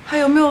还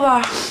有没有味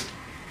儿？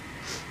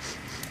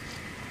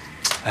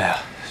哎呀，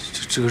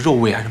这个肉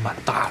味还是蛮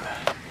大的。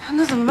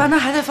那怎么办？那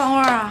还得放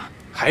味儿啊？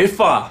还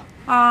放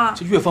啊？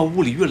这越放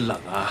屋里越冷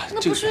啊！那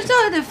不睡觉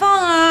也得放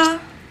啊！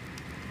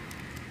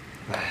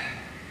哎，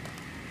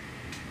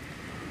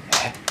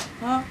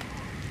啊！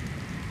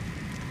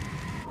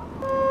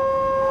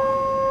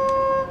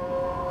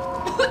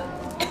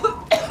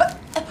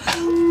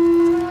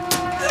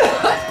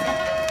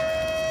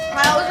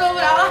哎呀，我受不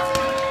了了！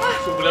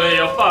受不了也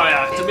要放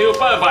呀，这没有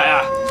办法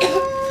呀。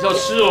要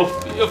吃肉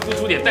要付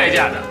出点代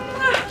价的。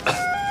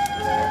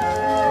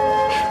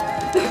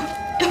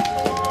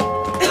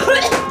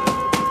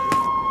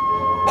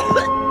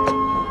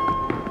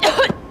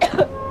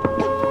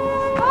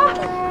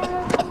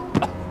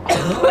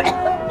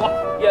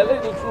眼泪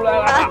都出来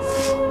了。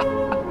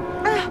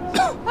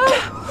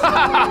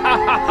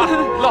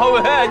老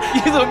文，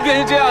你怎么变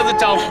成这样子，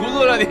长胡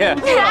子了你？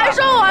你还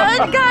说我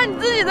了？你看你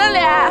自己的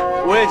脸。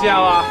我也这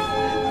样啊。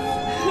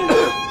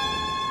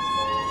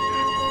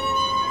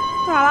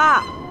咋了？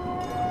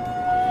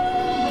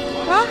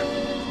啊？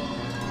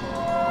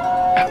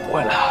哎，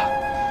坏了！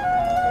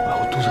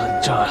我肚子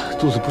很胀，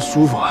肚子不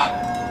舒服啊，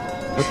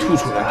要吐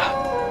出来了。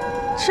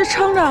是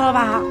撑着了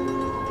吧？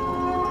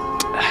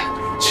哎，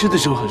吃的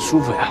时候很舒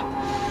服呀。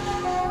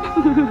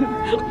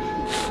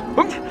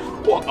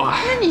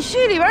那你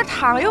去里边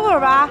躺一会儿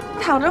吧，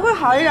躺着会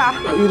好一点。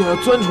有点要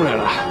钻出来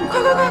了。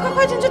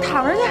快进去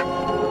躺着去。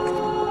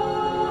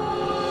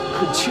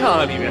很呛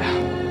啊里面。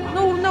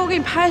那我给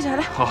你拍一下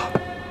来。好。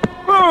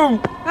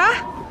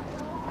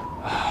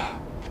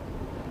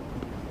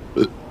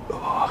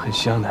很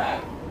香的。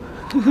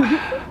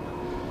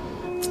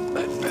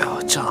哎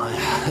呦，胀呀！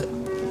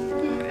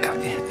哎，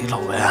老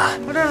文啊，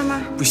我这儿了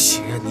吗？不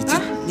行啊，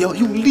你要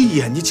用力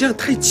呀，你这样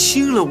太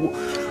轻了，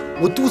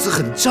我肚子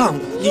很胀，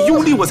你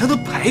用力我才能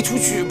排出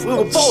去，不然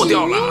我爆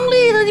掉了。用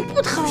力的，你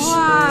不疼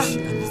啊？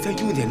你再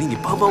用点力，你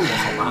帮帮我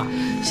好吗？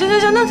行，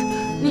那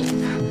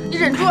你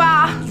忍住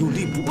啊！用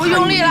力不怕？我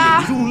用力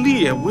啦！用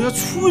力，我要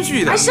出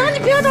去的。哎，行，你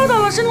不要叨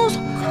叨了，伸动手。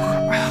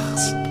哎呀！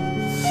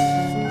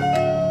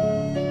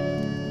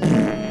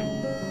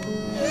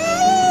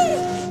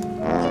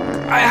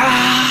哎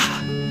呀，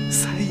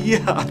塞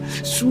呀，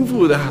舒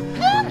服的。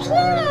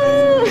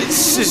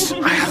是，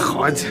哎呀，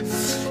好啊，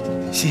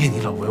谢谢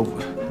你老文，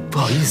不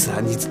好意思啊，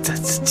你再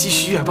继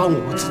续啊，帮我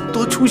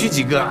多出去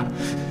几个，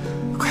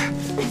快，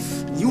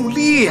你用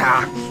力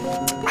呀！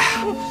哎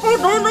呀，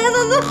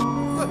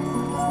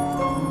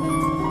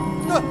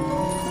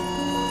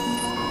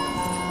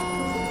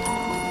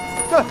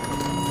等。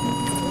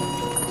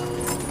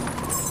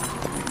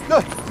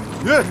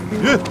晕！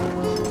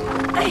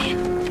哎呀，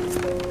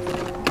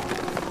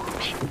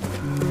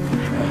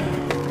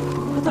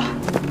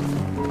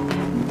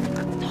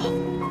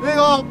那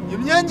个，你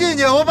们先进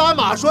去，我把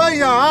马拴一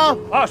下啊！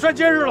啊，拴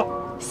结实了。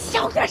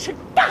小点声，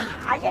干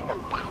啥呀？那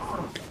么大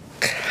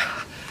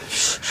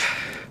声！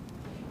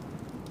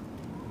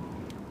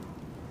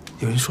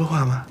有人说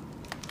话吗？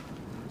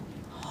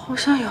好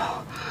像有，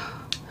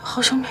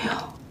好像没有。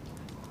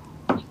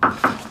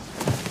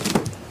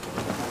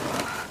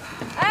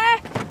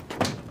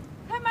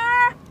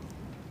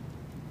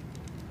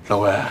老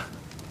文，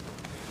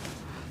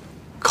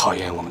考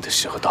验我们的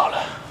时候到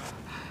了，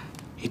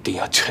一定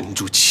要沉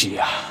住气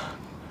呀！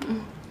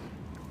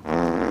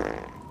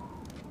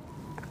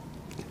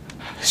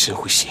深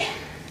呼吸。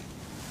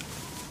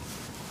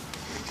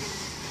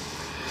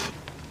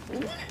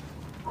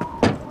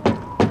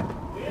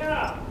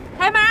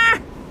开门！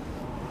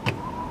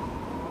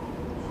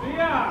谁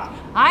呀？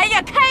哎呀，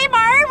开门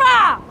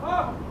吧！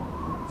啊，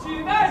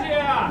金大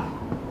姐。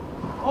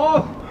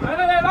哦，来。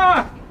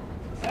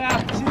哎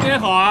呀，新年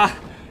好啊！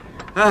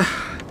哎，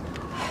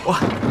哇，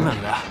很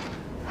冷的。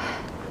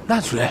那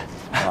主任，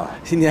啊，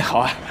新年好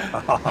啊！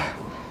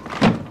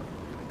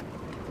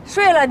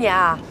睡了你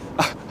啊？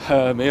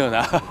没有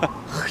呢。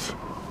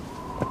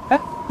哎，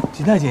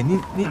金大姐，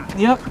你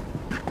要？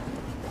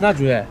那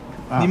主任，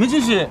你们这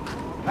是？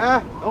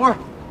哎，等会儿。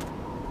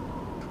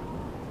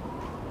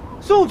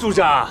宋组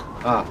长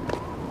啊，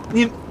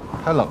你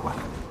太冷了。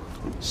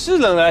是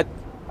冷了。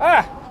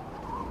哎，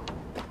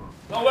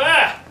老文。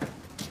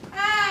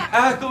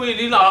哎，各位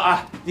领导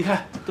啊，你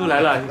看都来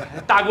了，你看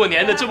大过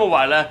年的这么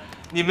晚了，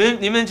你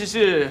们这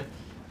是？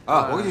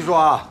啊，我跟你说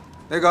啊，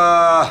那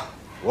个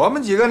我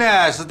们几个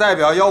呢是代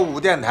表155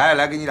电台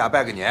来给你俩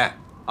拜个年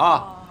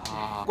啊，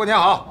过年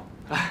好！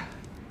哎，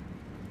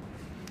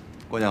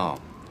过年好。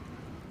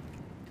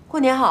过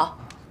年好，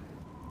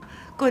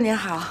过年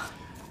好，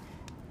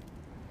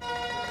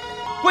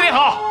过年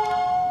好！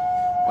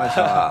万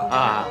成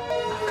啊，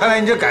看来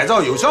你这改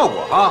造有效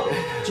果啊，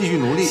继续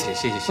努力。谢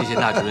谢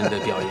大主任的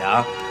表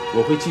扬，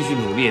我会继续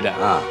努力的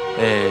啊。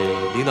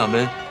领导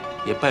们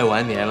也拜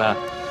完年了，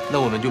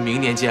那我们就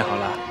明年见好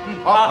了。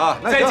好啊，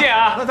再见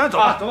啊！那咱走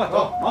吧，走。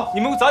好，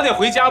你们早点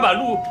回家吧，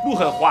路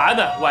很滑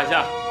的，晚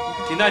上。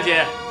景大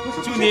姐，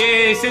祝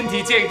您身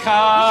体健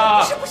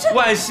康，不是，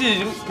万事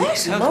如。哎，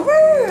什么味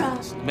儿啊？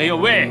没有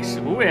味，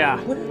什么味啊？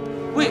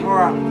味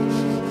啊？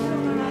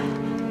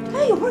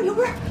哎，有味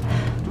儿。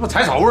这不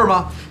柴草味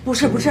吗？不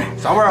是，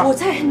啥味儿啊？我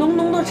在浓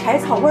浓的柴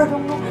草味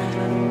中，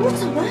我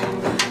怎么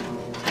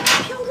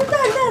飘着淡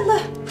淡的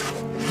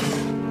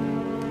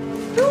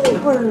肉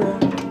味儿啊？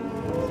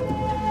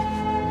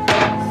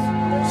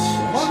是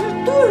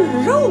炖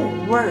肉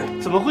味儿。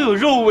怎么会有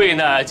肉味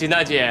呢？景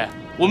大姐，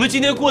我们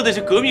今天过的是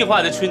革命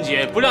化的春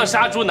节，不让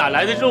杀猪哪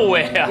来的肉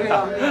味呀？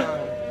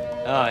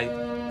啊，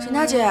沈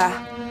大姐，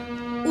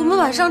我们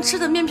晚上吃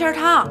的面片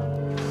汤。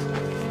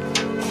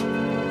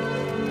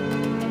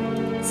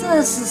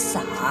这是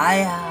啥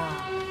呀？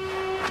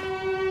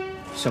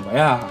什么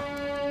呀？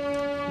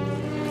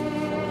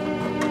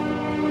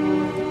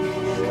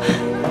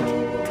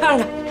看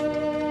看，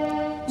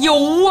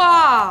油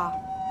啊！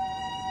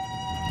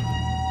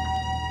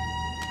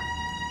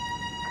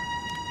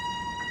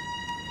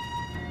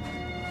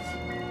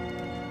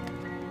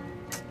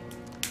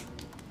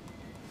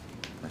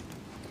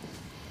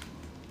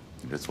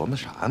你这琢磨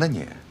啥呢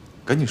你？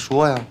跟你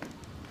说呀。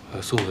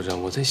宋组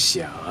长，我在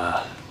想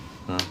啊，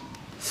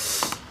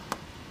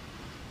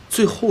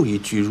最后一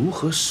句如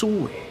何收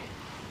尾？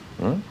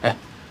哎，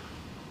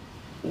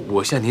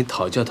我向您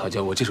讨教讨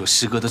教我这首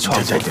诗歌的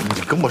创作。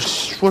你跟我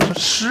说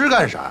诗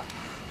干啥？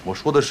我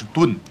说的是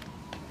炖。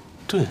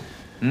炖？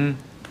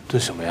炖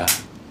什么呀？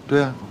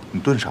对啊，你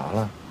炖啥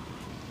了？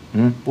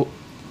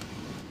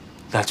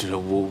那主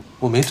任，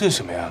我没炖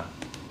什么呀。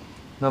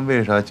那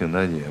为啥景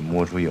大姐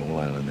摸出油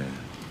来了呢？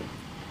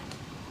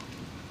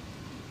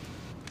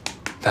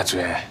大主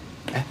任，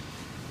哎，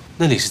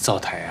那里是灶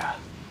台啊，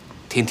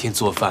天天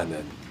做饭的，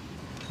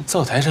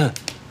灶台上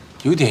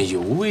有点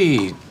油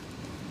味，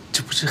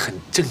这不是很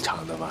正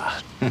常的吗？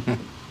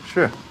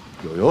是，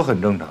有油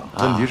很正常，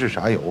问题是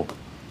啥油？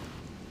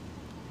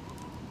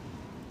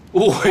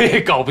我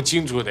也搞不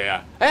清楚的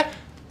呀。哎，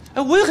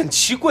我也很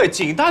奇怪，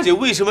景大姐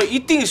为什么一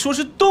定说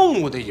是动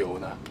物的油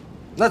呢？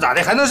那咋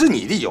的？还能是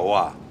你的油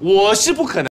啊？我是不可能。